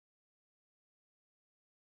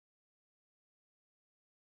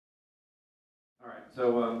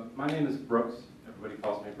So my name is Brooks. Everybody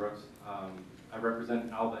calls me Brooks. I represent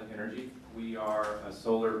Alba Energy. We are a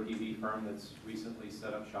solar PV firm that's recently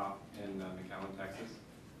set up shop in McAllen, Texas.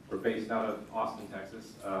 We're based out of Austin,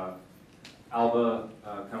 Texas. Alba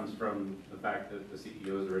comes from the fact that the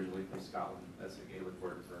CEO is originally from Scotland. That's a Gaelic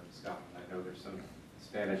word for Scotland. I know there's some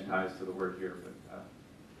Spanish ties to the word here, but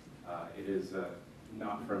it is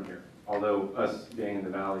not from here. Although us being in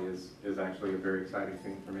the valley is actually a very exciting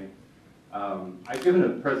thing for me. I've given a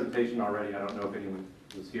presentation already. I don't know if anyone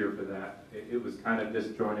was here for that. It was kind of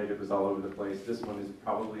disjointed. It was all over the place. This one is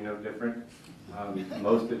probably no different.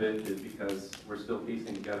 Most of it is because we're still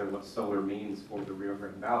piecing together what solar means for the Rio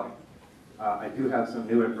Grande Valley. I do have some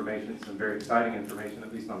new information, some very exciting information,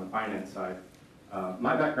 at least on the finance side.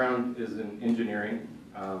 My background is in engineering.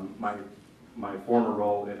 My former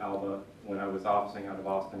role at Alba, when I was officing out of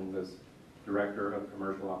Austin, was Director of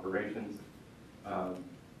Commercial Operations.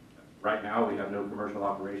 Right now, we have no commercial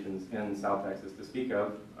operations in South Texas to speak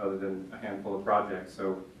of, other than a handful of projects.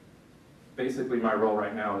 So basically, my role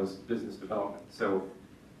right now is business development. So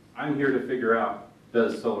I'm here to figure out,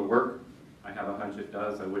 does solar work? I have a hunch it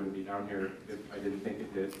does. I wouldn't be down here if I didn't think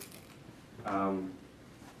it did. And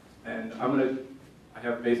I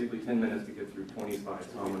have basically 10 minutes to get through 20 slides,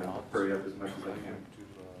 so I'm going to hurry up as much as I can.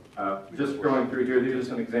 Just going through here, these are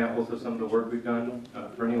some examples of some of the work we've done.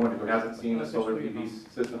 For anyone who hasn't seen a solar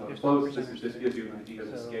PV system up close, this just gives you an idea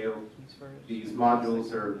of the scale. These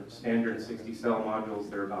modules are standard 60 cell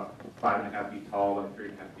modules. They're about 5.5 feet tall and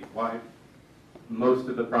 3.5 feet wide. Most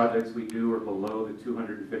of the projects we do are below the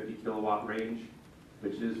 250 kilowatt range,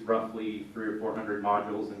 which is roughly 300 or 400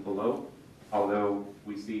 modules and below, although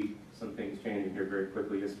we see some things changing here very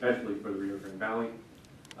quickly, especially for the Rio Grande Valley.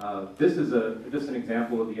 This is just an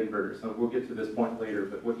example of the inverter, so we'll get to this point later,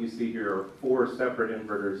 but what you see here are 4 separate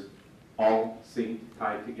inverters, all synced,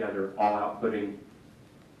 tied together, all outputting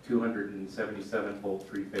 277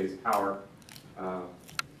 volt 3-phase power. I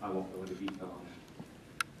won't go into detail on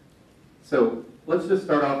that. So let's just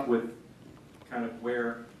start off with kind of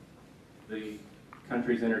where the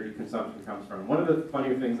country's energy consumption comes from. One of the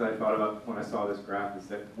funnier things I thought about when I saw this graph is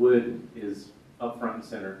that wood is up front and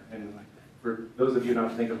center. And for those of you not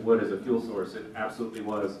to think of wood as a fuel source, it absolutely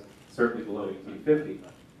was, certainly below 1850.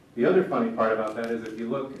 The other funny part about that is if you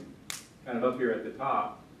look kind of up here at the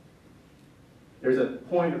top, there's a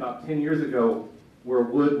point about 10 years ago where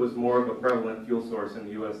wood was more of a prevalent fuel source in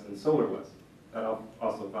the US than solar was. That I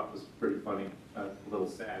also thought was pretty funny, a little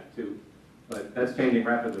sad too. But that's changing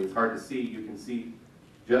rapidly. It's hard to see. You can see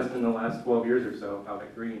just in the last 12 years or so how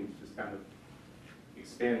that green just kind of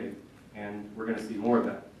expanded, and we're going to see more of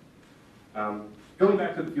that. Going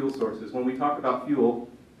back to the fuel sources, when we talk about fuel,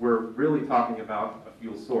 we're really talking about a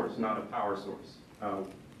fuel source, not a power source.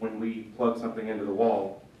 When we plug something into the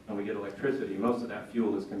wall and we get electricity, most of that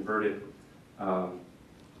fuel is converted to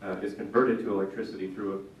electricity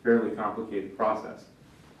through a fairly complicated process.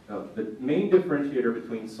 The main differentiator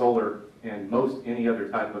between solar and most any other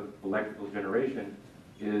type of electrical generation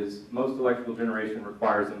is most electrical generation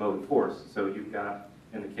requires a motive force. So you've got,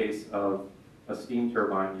 in the case of a steam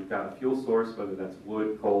turbine, you've got a fuel source, whether that's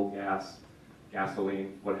wood, coal, gas,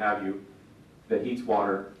 gasoline, what have you, that heats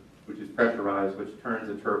water, which is pressurized, which turns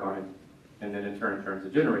a turbine, and then in turn turns a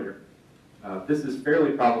generator. This is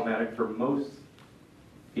fairly problematic for most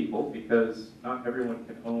people because not everyone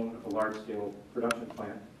can own a large-scale production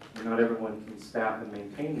plant, and not everyone can staff and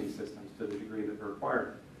maintain these systems to the degree that they're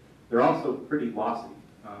required. They're also pretty lossy.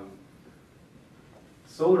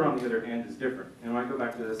 Solar, on the other hand, is different. And when I go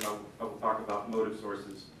back to this, I will talk about motive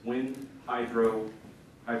sources. Wind, hydro,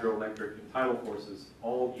 hydroelectric, and tidal forces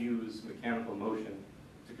all use mechanical motion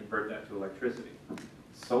to convert that to electricity.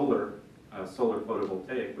 Solar, solar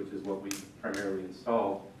photovoltaic, which is what we primarily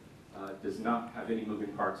install, does not have any moving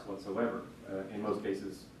parts whatsoever. In most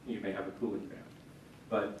cases, you may have a cooling fan.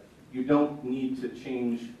 But you don't need to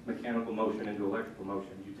change mechanical motion into electrical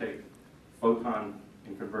motion. You take photon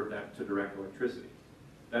and convert that to direct electricity.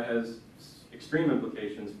 That has extreme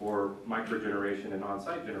implications for microgeneration and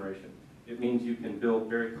on-site generation. It means you can build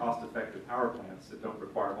very cost-effective power plants that don't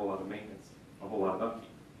require a whole lot of maintenance, a whole lot of upkeep,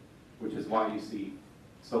 which is why you see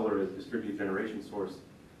solar as a distributed generation source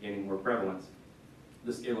gaining more prevalence.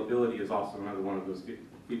 The scalability is also another one of those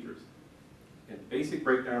features. In basic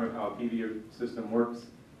breakdown of how a PV system works,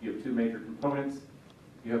 you have 2 major components.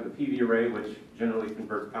 You have the PV array, which generally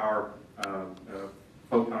converts power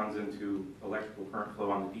photons into electrical current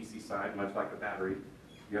flow on the DC side, much like a battery.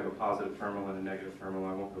 You have a positive terminal and a negative terminal.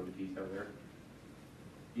 I won't go into detail there.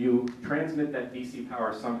 You transmit that DC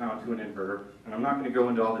power somehow to an inverter, and I'm not going to go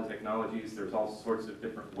into all the technologies. There's all sorts of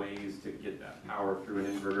different ways to get that power through an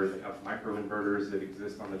inverter. They have microinverters that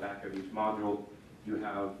exist on the back of each module. You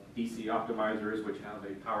have DC optimizers, which have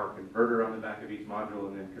a power converter on the back of each module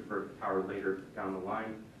and then convert the power later down the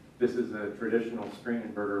line. This is a traditional string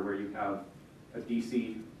inverter where you have a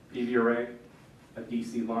DC PV array, a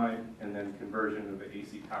DC line, and then conversion of the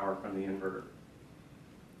AC power from the inverter.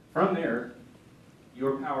 From there,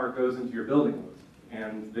 your power goes into your building loads,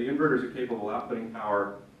 and the inverters are capable of outputting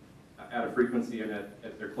power at a frequency and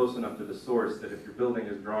at they're close enough to the source that if your building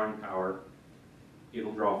is drawing power,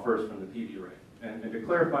 it'll draw first from the PV array. And to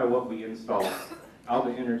clarify what we install,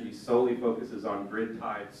 Alba Energy solely focuses on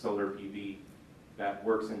grid-tied solar PV that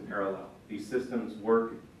works in parallel. These systems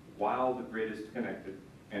work while the grid is connected,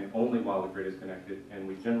 and only while the grid is connected, and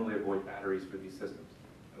we generally avoid batteries for these systems.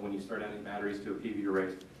 When you start adding batteries to a PV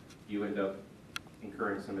array, you end up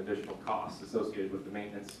incurring some additional costs associated with the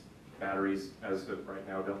maintenance. Batteries, as of right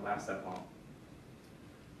now, don't last that long.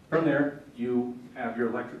 From there, you have your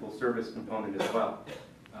electrical service component as well.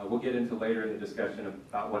 We'll get into later in the discussion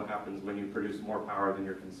about what happens when you produce more power than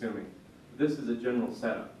you're consuming. This is a general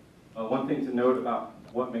setup. One thing to note about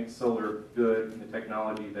what makes solar good and the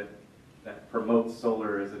technology that promotes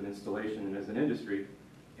solar as an installation and as an industry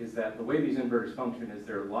is that the way these inverters function is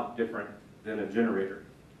they're a lot different than a generator.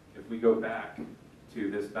 If we go back to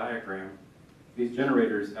this diagram, these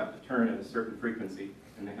generators have to turn at a certain frequency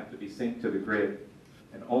and they have to be synced to the grid,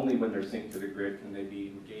 and only when they're synced to the grid can they be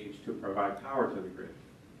engaged to provide power to the grid.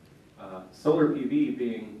 Solar PV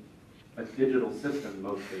being a digital system in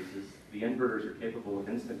most cases, the inverters are capable of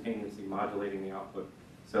instantaneously modulating the output,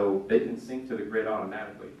 so they can sync to the grid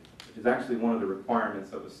automatically, which is actually one of the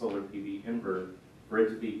requirements of a solar PV inverter. For it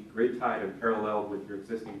to be grid-tied and parallel with your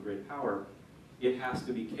existing grid power, it has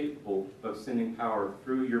to be capable of sending power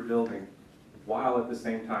through your building while at the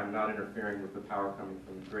same time not interfering with the power coming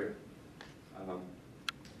from the grid.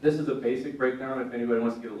 This is a basic breakdown. If anybody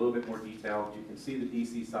wants to get a little bit more detail, you can see the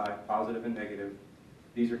DC side, positive and negative.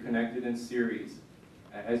 These are connected in series.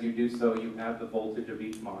 As you do so, you add the voltage of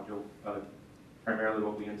each module. Primarily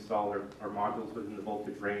what we install are modules within the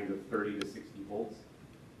voltage range of 30 to 60 volts.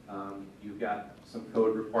 You've got some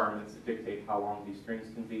code requirements that dictate how long these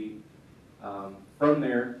strings can be. From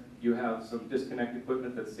there, you have some disconnect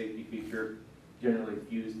equipment that's a safety feature, generally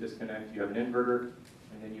fuse disconnect. You have an inverter,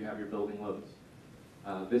 and then you have your building loads.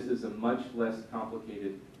 This is a much less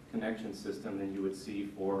complicated connection system than you would see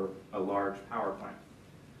for a large power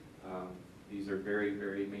plant. These are very,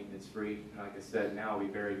 very maintenance-free. Like I said, now we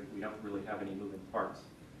don't really have any moving parts.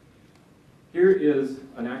 Here is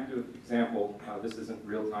an active example. This isn't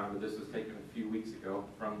real time, but this was taken a few weeks ago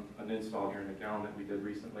from an install here in McAllen that we did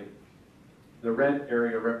recently. The red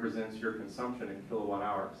area represents your consumption in kilowatt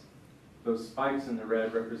hours. Those spikes in the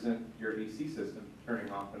red represent your AC system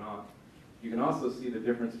turning off and on. You can also see the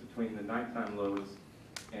difference between the nighttime loads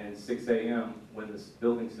and 6 a.m. when this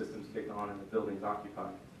building system's kick on and the building's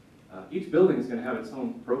occupied. Each building is going to have its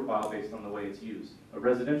own profile based on the way it's used. A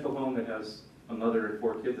residential home that has a mother and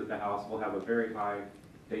 4 kids at the house will have a very high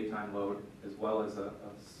daytime load as well as a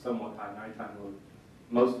somewhat high nighttime load.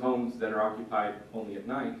 Most homes that are occupied only at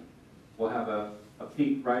night will have a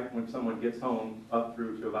peak right when someone gets home up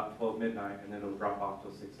through to about 12 midnight, and then it'll drop off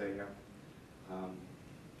till 6 a.m.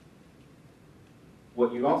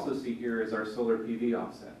 What you also see here is our solar PV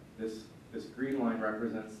offset. This green line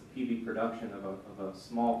represents the PV production of a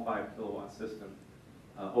small 5 kilowatt system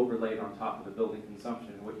overlaid on top of the building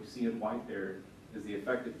consumption. And what you see in white there is the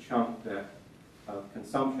effective chunk of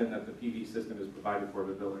consumption that the PV system is provided for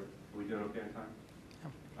the building. Are we doing okay in time?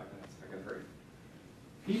 5 minutes, I gotta hurry.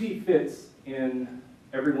 PV fits in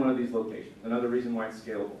every one of these locations. Another reason why it's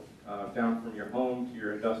scalable. Down from your home to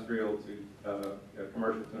your industrial to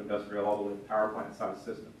commercial to industrial, all the way to power plant size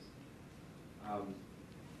systems.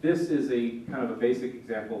 This is a kind of a basic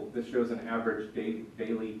example. This shows an average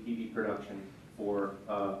daily PV production for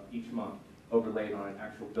each month overlaid on an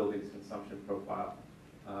actual building's consumption profile.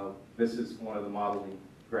 This is one of the modeling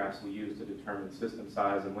graphs we use to determine system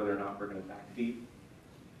size and whether or not we're going to backfeed.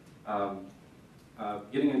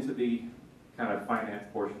 Getting into the kind of finance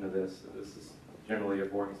portion of this is generally a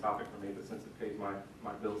boring topic for me, but since it pays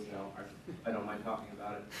my bills now, I don't mind talking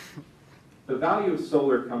about it. The value of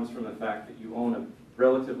solar comes from the fact that you own a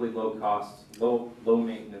relatively low cost, low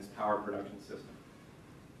maintenance power production system.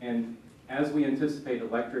 And as we anticipate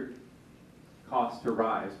electric costs to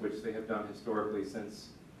rise, which they have done historically since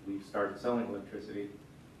we started selling electricity,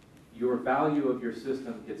 your value of your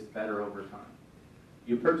system gets better over time.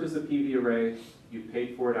 You purchase a PV array, you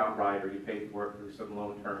paid for it outright or you paid for it through some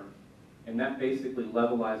loan term. And that basically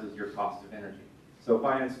levelizes your cost of energy. So if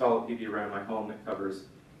I install a PV array in my home that covers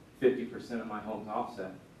 50% of my home's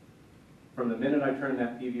offset, from the minute I turn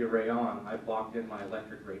that PV array on, I've locked in my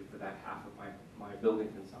electric rate for that half of my building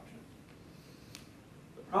consumption.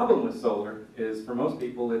 The problem with solar is, for most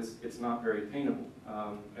people, it's not very attainable,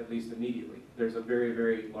 at least immediately. There's a very,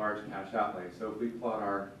 very large cash outlay. So if we plot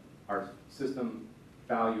our system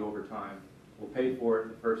value over time, we'll pay for it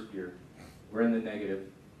the first year. We're in the negative,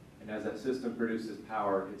 and as that system produces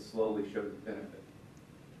power, it slowly shows the benefit.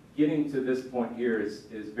 Getting to this point here is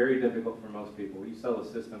very difficult for most people. You sell a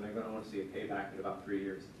system, they're going to want to see a payback in about 3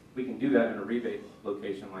 years. We can do that in a rebate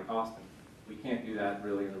location like Austin. We can't do that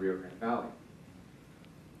really in the Rio Grande Valley.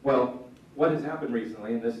 Well, what has happened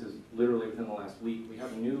recently, and this is literally within the last week, we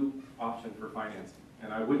have a new option for financing.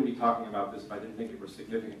 And I wouldn't be talking about this if I didn't think it was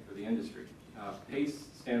significant for the industry. PACE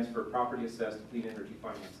stands for Property Assessed Clean Energy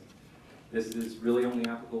Financing. This is really only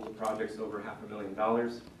applicable to projects over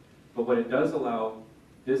 $500,000. But what it does allow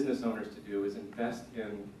business owners to do is invest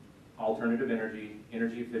in alternative energy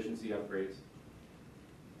efficiency upgrades.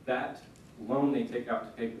 That loan they take out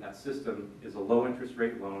to pay for that system is a low interest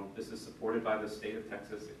rate loan. This is supported by the state of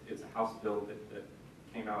Texas. It's a House bill that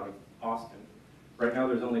came out of Austin. Right now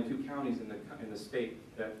there's only 2 counties in the state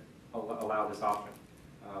that allow this option.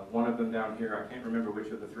 One of them down here, I can't remember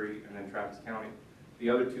which of the 3, and then Travis County. The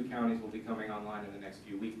other 2 counties will be coming online in the next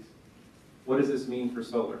few weeks. What does this mean for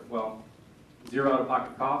solar? Well, 0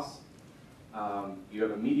 out-of-pocket costs. You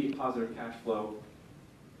have immediate positive cash flow.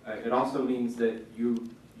 It also means that you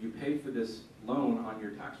pay for this loan on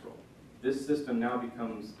your tax roll. This system now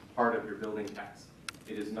becomes part of your building tax.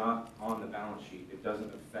 It is not on the balance sheet. It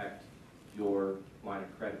doesn't affect your line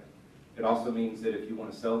of credit. It also means that if you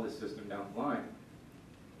want to sell this system down the line,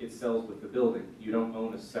 it sells with the building. You don't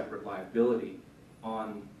own a separate liability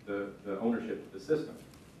on the ownership of the system.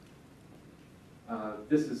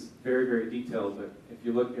 This is very, very detailed, but if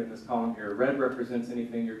you look in this column here, red represents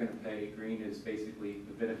anything you're going to pay, green is basically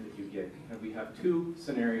the benefit you get. And we have 2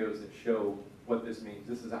 scenarios that show what this means.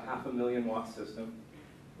 This is a $500,000 watt system.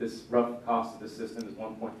 This rough cost of the system is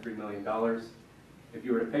 $1.3 million. If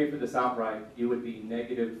you were to pay for this outright, you would be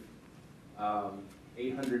negative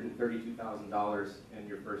 $832,000 in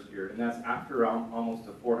your first year. And that's after almost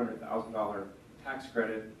a $400,000 tax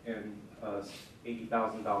credit and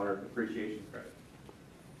 $80,000 appreciation credit.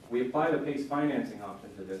 We apply the PACE financing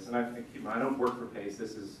option to this, and I don't work for PACE.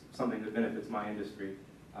 This is something that benefits my industry.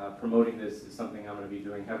 Promoting this is something I'm going to be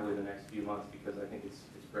doing heavily the next few months because I think it's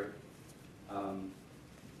great.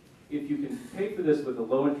 If you can pay for this with a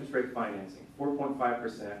low interest rate financing,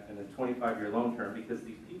 4.5% and a 25-year loan term, because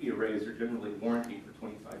these PV arrays are generally warranted for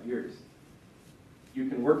 25 years, you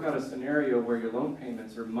can work out a scenario where your loan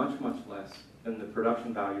payments are much, much less than the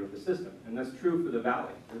production value of the system. And that's true for the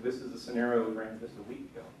Valley. This is a scenario we ran just a week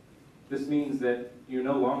ago. This means that you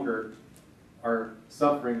no longer are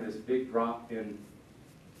suffering this big drop in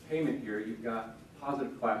payment here. You've got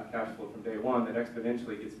positive cash flow from day one that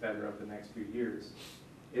exponentially gets better over the next few years.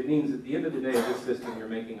 It means at the end of the day, this system, you're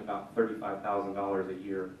making about $35,000 a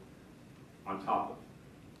year on top of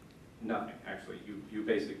nothing, actually. You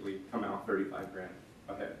basically come out 35 grand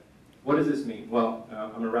ahead. What does this mean? Well,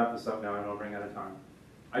 I'm going to wrap this up now. I know I'm running out of time.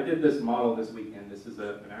 I did this model this weekend. This is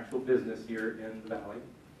an actual business here in the Valley.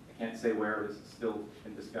 I can't say where. This is still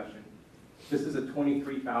in discussion. This is a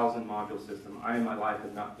 23,000 module system. I in my life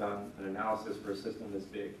have not done an analysis for a system this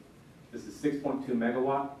big. This is 6.2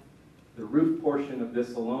 megawatt. The roof portion of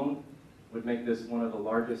this alone would make this one of the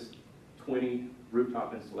largest 20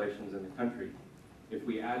 rooftop installations in the country. If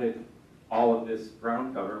we added all of this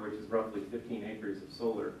ground cover, which is roughly 15 acres of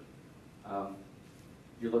solar,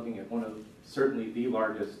 you're looking at one of certainly the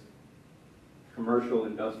largest commercial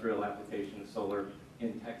industrial application of solar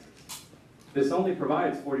in Texas. This only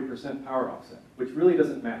provides 40% power offset, which really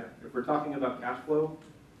doesn't matter. If we're talking about cash flow,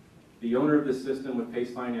 the owner of this system with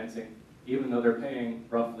PACE financing, even though they're paying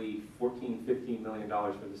roughly $14, $15 million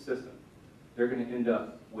for the system, they're going to end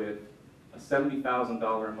up with a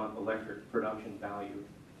 $70,000 a month electric production value.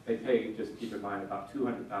 They pay, just keep in mind, about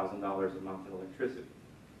 $200,000 a month in electricity.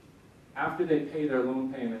 After they pay their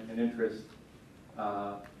loan payment and interest,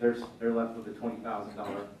 they're left with a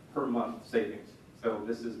 $20,000 per month savings. So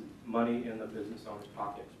this is money in the business owner's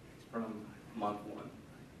pocket from month 1.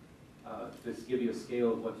 Just to give you a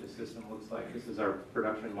scale of what this system looks like, this is our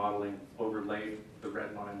production modeling overlaid, the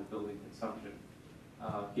red line, the building consumption.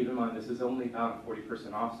 Keep in mind, this is only about a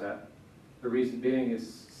 40% offset. The reason being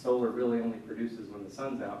is solar really only produces when the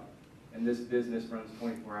sun's out, and this business runs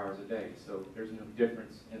 24 hours a day, so there's no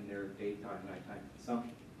difference in their daytime, nighttime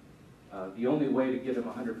consumption. The only way to get them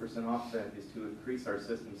 100% offset is to increase our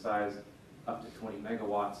system size up to 20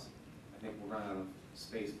 megawatts. I think we'll run out of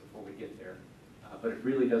space before we get there. But it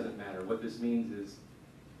really doesn't matter. What this means is,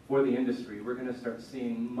 for the industry, we're going to start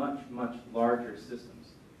seeing much, much larger systems,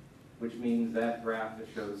 which means that graph that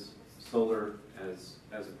shows solar as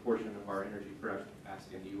a portion of our energy production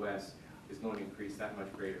capacity in the U.S. is going to increase that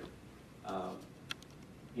much greater.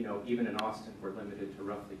 You know, even in Austin, we're limited to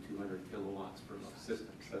roughly 200 kilowatts for most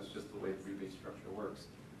systems. That's just the way the rebate structure works.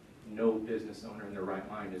 No business owner in their right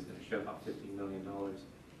mind is going to shell out $15 million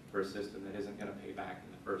for a system that isn't going to pay back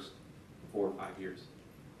in the first 4 or 5 years.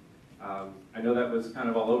 I know that was kind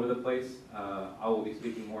of all over the place. I will be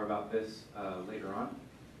speaking more about this later on.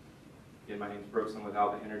 Again, my name is Brooks. I'm with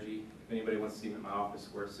Alba Energy. If anybody wants to see me at my office,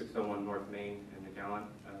 we're at 601 North Main in McAllen,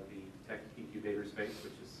 the tech incubator space,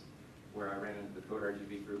 which is where I ran into the Code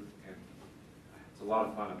RGV group, and it's a lot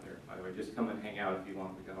of fun up there, by the way. Just come and hang out if you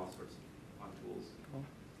want. We've got all sorts of fun tools and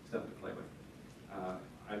stuff to play with.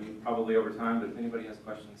 I mean, probably over time, but if anybody has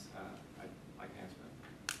questions, I'd like to answer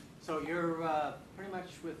them. So you're pretty much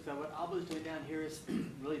with what Alba is doing down here is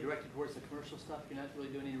really directed towards the commercial stuff? You're not really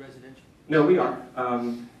doing any residential? No, we are.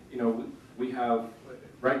 You know, we have,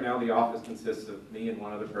 right now the office consists of me and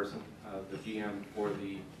one other person, the GM for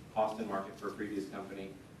the Austin market for a previous company.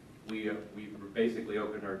 We basically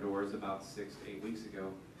opened our doors about 6 to 8 weeks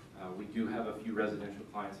ago. We do have a few residential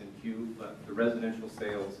clients in queue, but the residential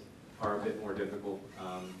sales are a bit more difficult.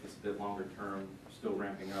 It's a bit longer term, still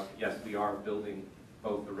ramping up. Yes, we are building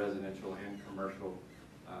both the residential and commercial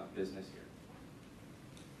business here.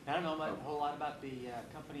 I don't know a whole lot about the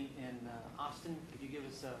company in Austin. Could you give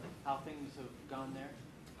us how things have gone there?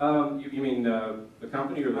 You mean the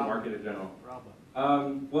company or the market in general?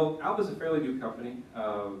 Well, Alba's a fairly new company.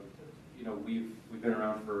 You know, we've been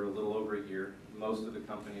around for a little over a year. Most of the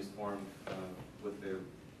company is formed with the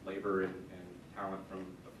labor and talent from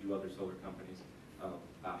a few other solar companies.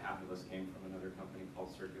 About half of us came from another company called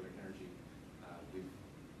Circular Energy. We've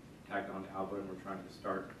tagged on to Alba, and we're trying to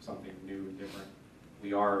start something new and different.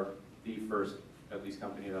 We are the first, at least,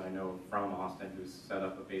 company that I know from Austin who's set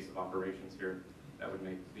up a base of operations here. That would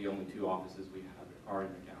make the only 2 offices we have are in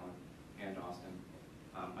McAllen and Austin.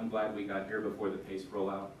 I'm glad we got here before the PACE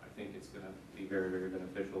rollout. I think it's going to be very, very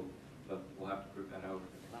beneficial, but we'll have to prove that out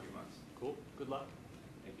in a few months. Cool. Good luck.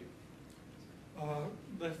 Thank you.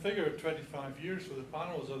 The figure of 25 years for the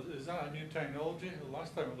panels, is that a new technology? The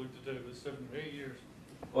last time I looked at it was 7 or 8 years.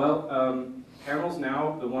 Well, panels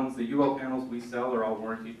now, the UL panels we sell are all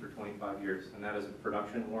warranted for 25 years, and that is a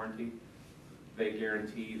production warranty. They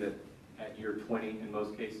guarantee that at year 20, in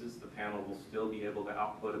most cases, the panel will still be able to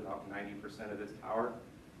output about 90% of its power.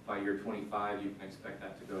 By year 25, you can expect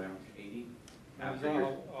that to go down to 80. Is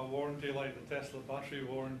that a warranty like the Tesla battery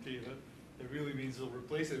warranty that it really means they'll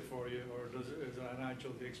replace it for you, or is it an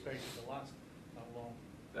actual they expect it to last that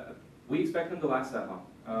long? We expect them to last that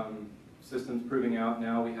long. Systems proving out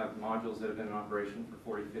now. We have modules that have been in operation for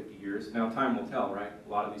 40, 50 years. Now time will tell, right? A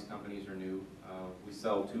lot of these companies are new. We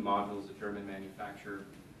sell 2 modules, a German manufacturer,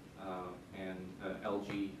 and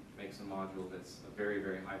LG makes a module that's a very,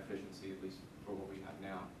 very high efficiency, at least for what we have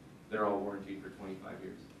now. They're all warranted for 25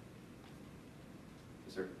 years.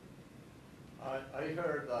 Yes, sir. I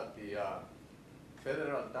heard that the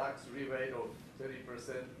federal tax rebate of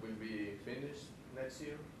 30% will be finished next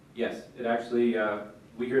year. Yes, it actually,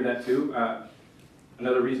 we hear that too.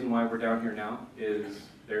 Another reason why we're down here now is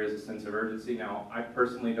there is a sense of urgency. Now, I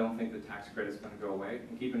personally don't think the tax credit's going to go away.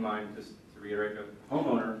 And keep in mind, just to reiterate, a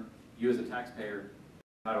homeowner, you as a taxpayer,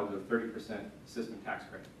 entitled to a 30% system tax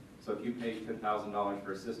credit. So if you pay $10,000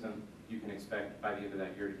 for a system, you can expect by the end of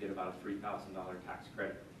that year to get about a $3,000 tax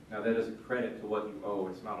credit. Now that is a credit to what you owe.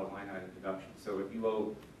 It's not a line item deduction. So if you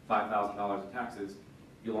owe $5,000 in taxes,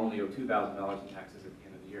 you'll only owe $2,000 in taxes at the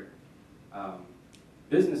end of the year.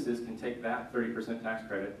 Businesses can take that 30% tax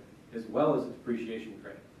credit as well as a depreciation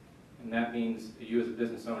credit. And that means that you as a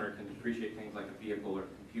business owner can depreciate things like a vehicle or a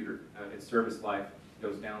computer. Its service life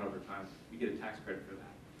goes down over time. You get a tax credit for that.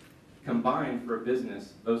 Combined for a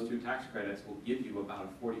business, those 2 tax credits will give you about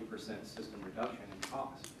a 40% system reduction in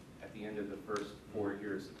cost at the end of the first 4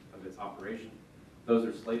 years of its operation. Those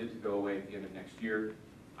are slated to go away at the end of next year.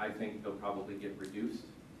 I think they'll probably get reduced.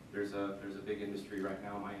 There's a big industry right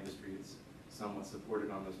now, my industry, is somewhat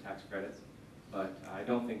supported on those tax credits, but I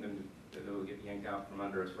don't think they'll get yanked out from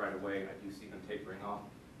under us right away. I do see them tapering off,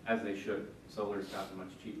 as they should. Solar's gotten much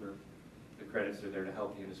cheaper. The credits are there to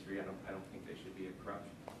help the industry. I don't think they should be a crutch.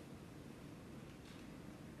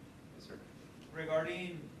 Yes, sir.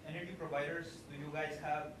 Regarding energy providers, do you guys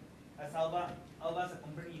have, as Alba as a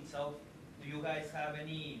company itself, do you guys have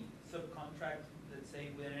any subcontract let's say,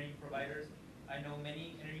 with energy providers? I know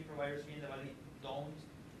many energy providers here in the valley don't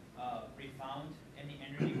refund any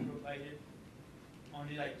energy provided,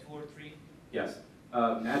 only like 2 or 3. Yes.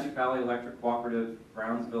 Magic Valley Electric Cooperative,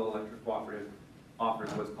 Brownsville Electric Cooperative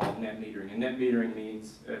offers what's called net metering. And net metering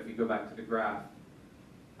means, if you go back to the graph,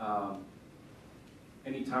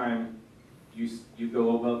 anytime you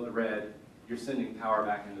go above the red, you're sending power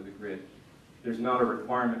back into the grid. There's not a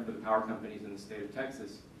requirement for the power companies in the state of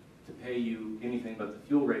Texas to pay you anything but the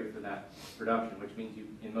fuel rate for that production, which means you,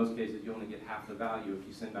 in most cases, you only get half the value if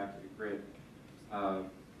you send back to the grid.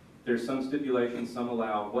 There's some stipulations, some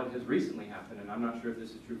allow. What has recently happened, and I'm not sure if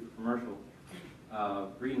this is true for commercial,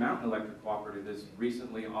 Green Mountain Electric Cooperative has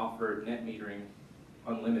recently offered net metering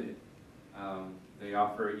unlimited. They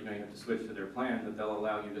offer, you have to switch to their plan, but they'll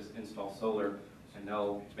allow you to install solar, and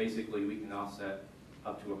basically we can offset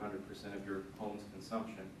up to 100% of your home's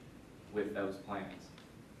consumption with those plans,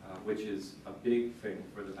 which is a big thing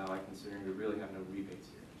for the valley, considering we really have no rebates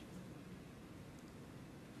here.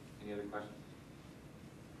 Any other questions?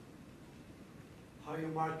 How are you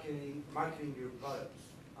marketing your products?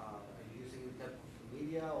 Are you using any type of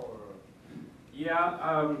media or?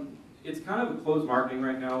 Yeah, it's kind of a closed marketing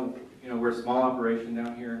right now. We're a small operation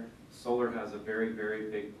down here. Solar has a very, very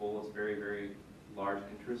big pull. It's very, very large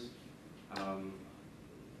interest.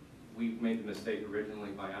 We made the mistake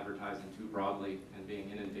originally by advertising too broadly and being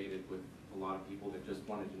inundated with a lot of people that just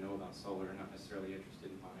wanted to know about solar and not necessarily interested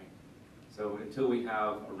in buying. So until we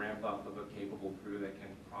have a ramp up of a capable crew that can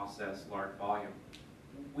process large volume,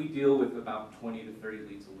 we deal with about 20 to 30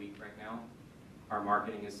 leads a week right now. Our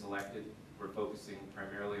marketing is selected. We're focusing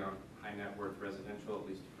primarily on high net worth residential, at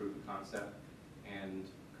least to prove the concept, and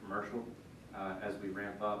commercial. As we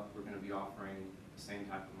ramp up, we're going to be offering the same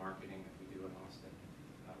type of marketing that we do in Austin.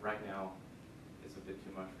 Right now, it's a bit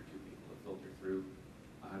too much for 2 people to filter through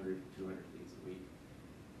 100, 200 leads a week.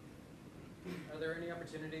 Are there any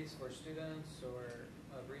opportunities for students or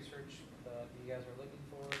research that you guys are looking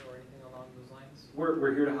for or anything along those lines?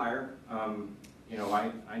 We're here to hire.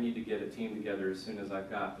 I need to get a team together as soon as I've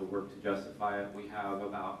got the work to justify it. We have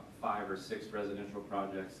about 5 or 6 residential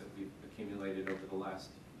projects that we've accumulated over the last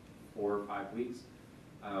 4 or 5 weeks.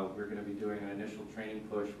 We're going to be doing an initial training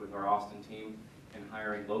push with our Austin team and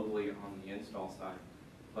hiring locally on the install side.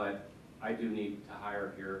 But I do need to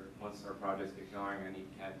hire here once our projects get going. I need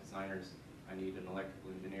CAD designers. I need an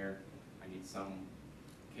electrical engineer. I need some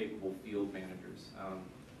capable field managers.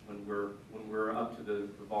 When we're up to the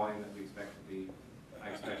volume that we expect to be, I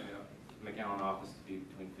expect the McAllen office to be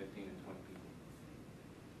between 15 and 20 people.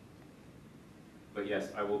 But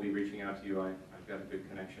yes, I will be reaching out to you. I've got a good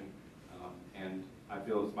connection, and I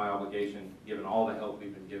feel it's my obligation, given all the help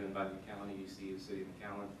we've been given by the McAllen EDC, the city of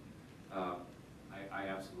McAllen. I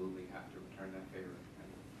absolutely have to return that favor.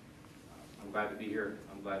 And, I'm glad to be here.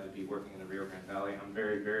 I'm glad to be working in the Rio Grande Valley. I'm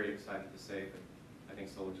very, very excited to say that I think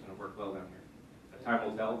solar's going to work well down here. Time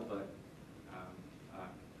will tell, but I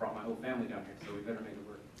brought my whole family down here, so we better make it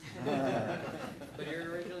work. But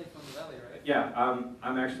you're originally from the valley, right? Yeah,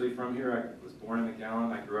 I'm actually from here. I was born in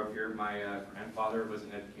McAllen. I grew up here. My grandfather was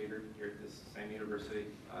an educator here at this same university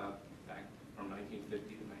back from 1950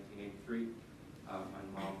 to 1983.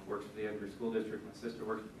 My mom works for the Edgar School District. My sister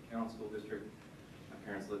works for the McAllen School District. My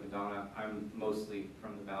parents live in Donna. I'm mostly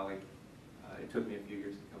from the valley. It took me a few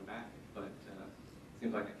years to come back, but it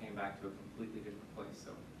seems like I came back to a completely different place,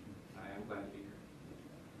 so I am glad to be here.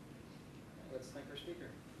 Let's thank our speaker.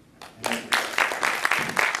 Thank you.